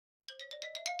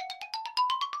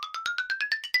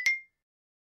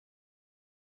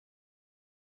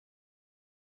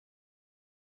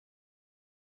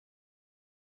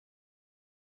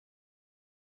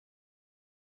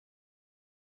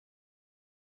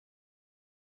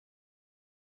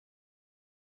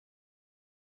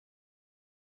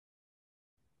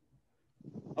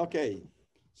Okay,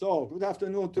 so good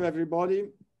afternoon to everybody.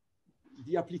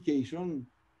 The application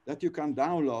that you can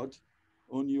download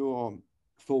on your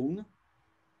phone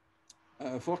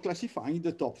for classifying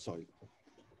the topsoil.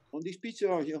 On this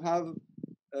picture, you have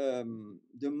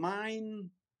the main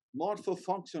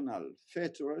morphofunctional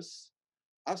features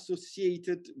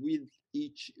associated with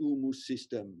each humus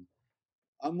system.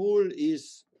 A mole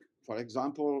is, for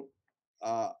example,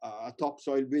 a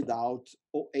topsoil without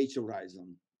OH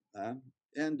horizon.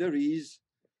 And there is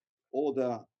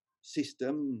other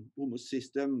system, humus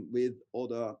system with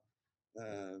other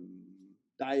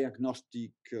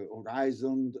diagnostic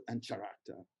horizon and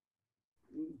character.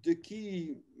 The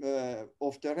key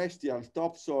of terrestrial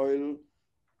topsoil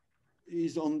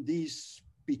is on this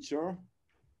picture.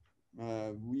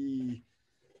 We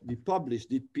published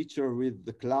this picture with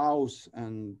the Klaus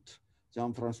and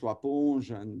Jean-François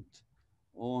Ponge and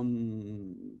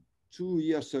on 2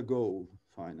 years ago,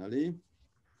 finally.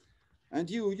 And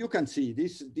you can see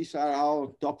these are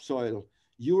our topsoil,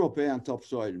 European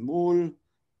topsoil, mole,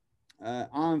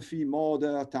 amphi,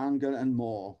 moder, tangle, and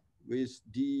more, with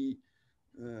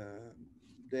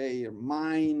their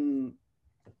main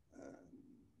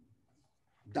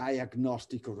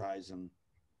diagnostic horizon.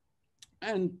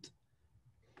 And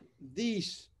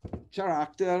this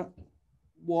character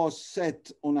was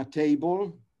set on a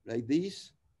table like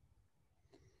this.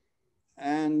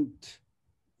 And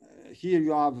here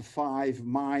you have 5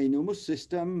 main humus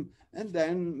system, and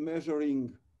then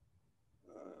measuring,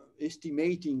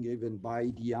 estimating even by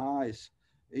the eyes,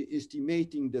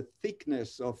 estimating the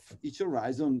thickness of each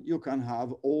horizon, you can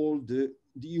have all the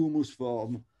humus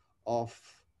form of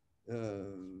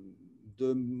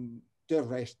the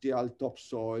terrestrial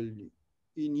topsoil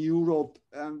in Europe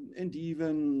and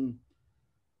even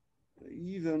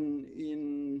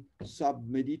in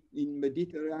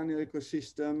Mediterranean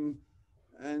ecosystem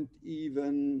and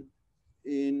even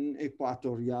in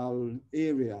equatorial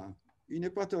area. In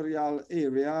equatorial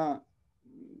area,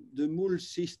 the mole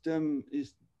system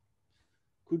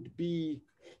could be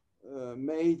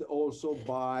made also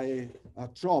by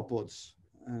arthropods.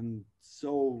 And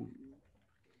so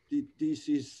this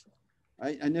is,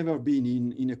 I never been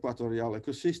in equatorial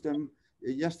ecosystem.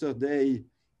 Yesterday,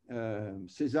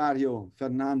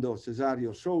 Fernando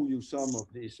Cesario showed you some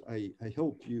of this. I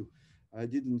hope I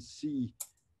didn't see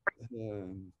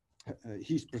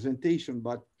his presentation,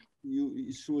 but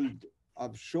he should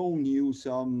have shown you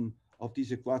some of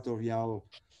these equatorial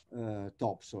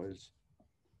topsoils.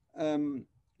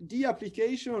 The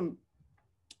application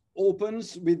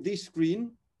opens with this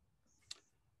screen.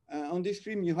 On this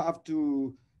screen, you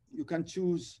can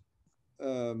choose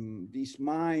this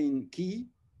main key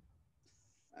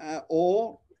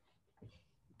or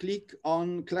click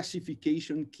on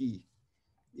classification key.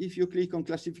 If you click on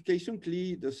classification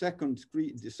key, the second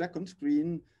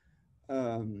screen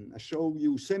show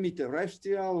you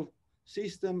semi-terrestrial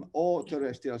system or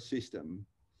terrestrial system.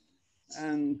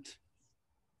 And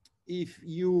if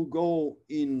you go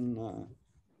in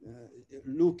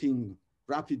looking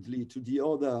rapidly to the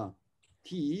other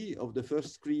key of the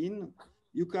first screen,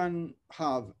 you can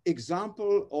have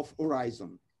example of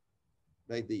horizon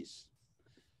like this.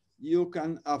 You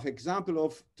can have example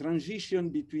of transition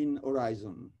between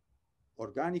horizon,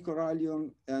 organic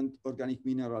horizon and organic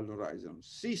mineral horizon,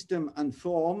 system and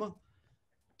form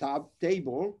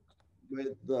table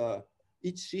with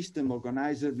each system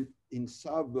organized in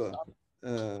sub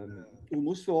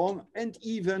humus form, and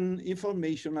even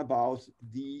information about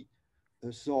the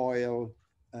soil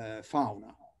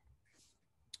fauna.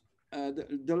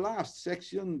 The last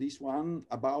section, this one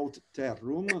about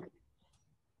TerrHum,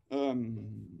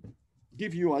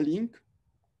 give you a link.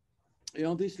 And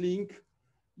on this link,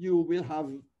 you will have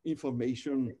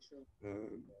information,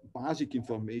 basic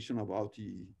information about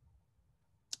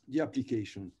the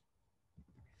application.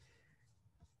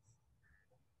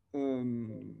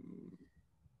 An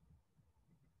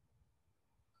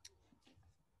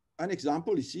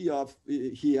example is here,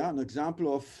 an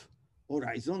example of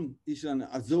horizon is an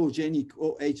azogenic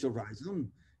OH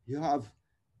horizon. You have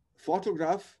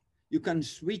photograph, you can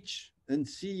switch and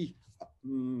see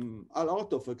a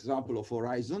lot of example of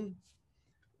horizon.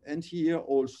 And here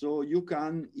also you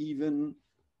can even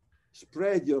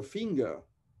spread your finger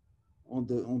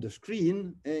on the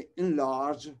screen and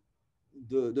enlarge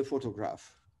the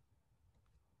photograph.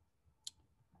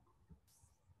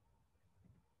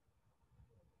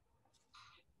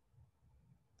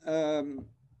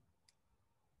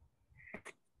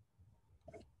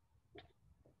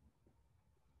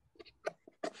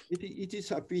 It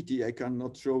is a pity I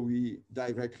cannot show you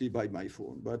directly by my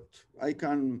phone, but I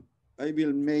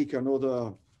will make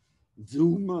another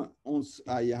Zoom once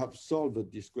I have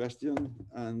solved this question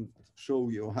and show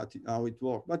you how it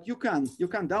works. But you can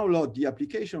download the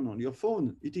application on your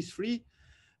phone. It is free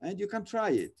and you can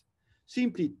try it.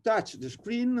 Simply touch the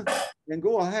screen and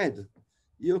go ahead.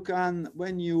 You can,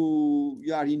 when you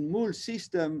are in mul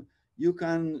system, you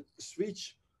can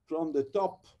switch from the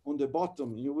top on the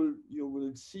bottom. You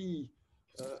will see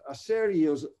a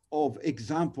series of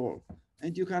examples,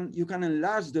 and you can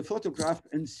enlarge the photograph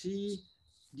and see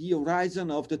the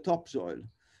horizon of the topsoil.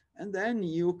 And then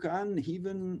you can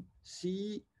even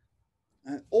see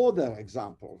other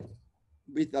examples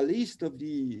with a list of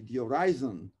the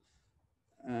horizon.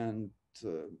 And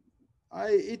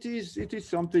it is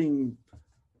something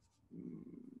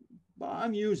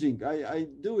I'm using. I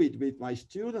do it with my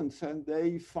students and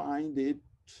they find it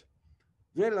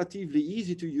relatively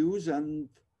easy to use, and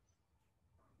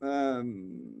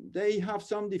they have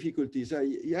some difficulties.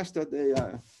 Yesterday,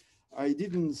 I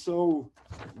didn't saw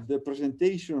the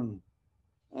presentation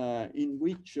in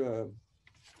which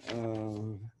the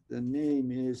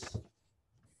name is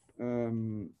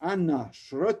Anna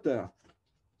Schroeter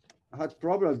had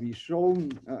probably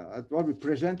shown, had probably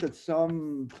presented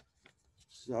some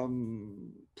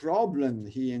problem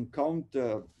he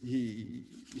encountered, he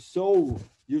saw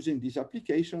using this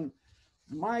application.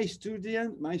 My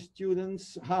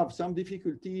students have some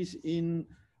difficulties in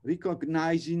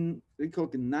recognizing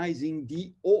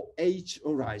the OH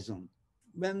horizon.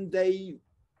 When they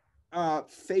are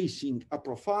facing a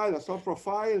profile, a soft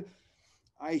profile,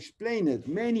 I explained it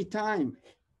many times.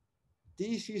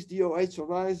 This is the OH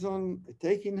horizon, I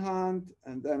take in hand,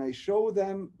 and then I show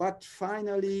them, but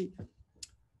finally,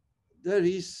 there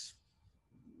is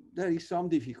some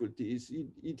difficulties.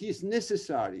 It is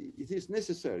necessary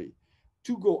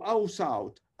to go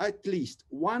outside at least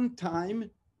one time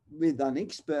with an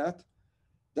expert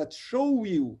that show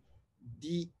you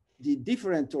the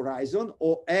different horizon,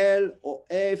 or L, or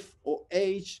F, or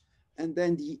H, and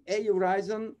then the A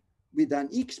horizon with an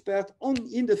expert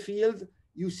in the field.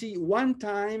 You see one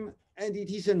time and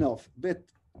it is enough.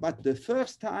 But the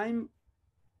first time,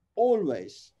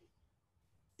 always,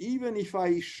 even if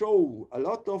I show a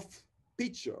lot of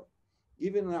picture,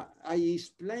 even I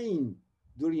explain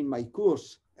during my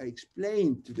course, I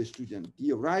explained to the student the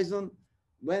horizon.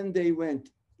 When they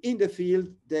went in the field,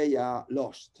 they are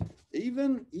lost,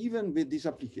 even with this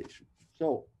application.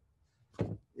 So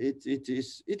it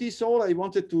is all I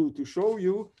wanted to show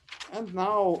you. And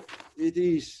now it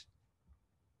is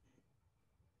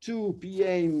 2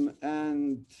 p.m.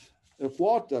 and a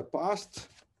quarter past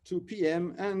 2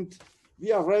 p.m. and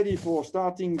we are ready for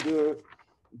starting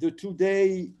the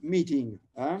today meeting.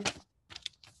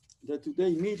 The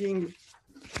today meeting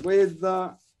with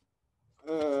the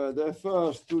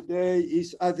first today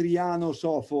is Adriano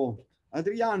Sofo.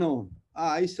 Adriano,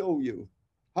 I saw you.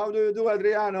 How do you do,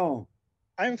 Adriano?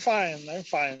 I'm fine.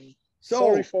 So,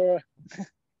 sorry for.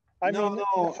 I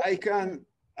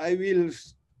will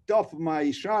stop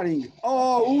my sharing.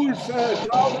 Oh, Ulfert,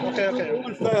 okay.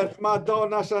 Ulfert,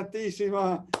 Madonna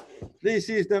Santissima. This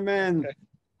is the man. Okay.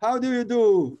 How do you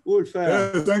do, Ulfert?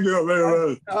 Yeah, thank you very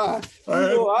well. I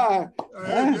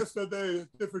had yesterday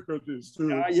difficulties too.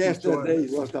 Yesterday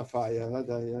was the fire.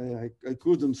 I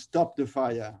couldn't stop the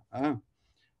fire.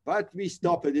 But we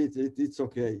stopped it. It's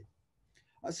okay.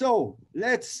 So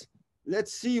let's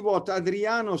see what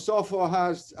Adriano Sofo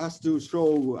has to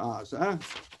show us.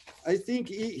 I think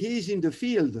he's in the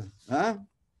field. I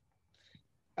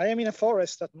am in a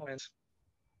forest at the moment.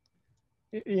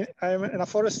 I am in a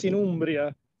forest in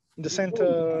Umbria, in the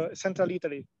central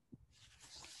Italy.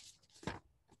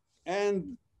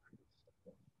 And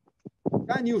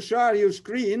can you share your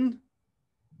screen?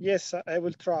 Yes, I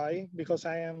will try, because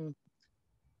I am.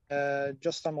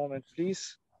 Just a moment,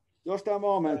 please. Just a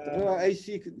moment. I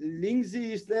see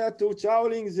Lindsay is there too. Ciao,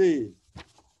 Lindsay.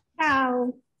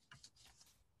 Ciao.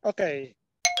 Okay.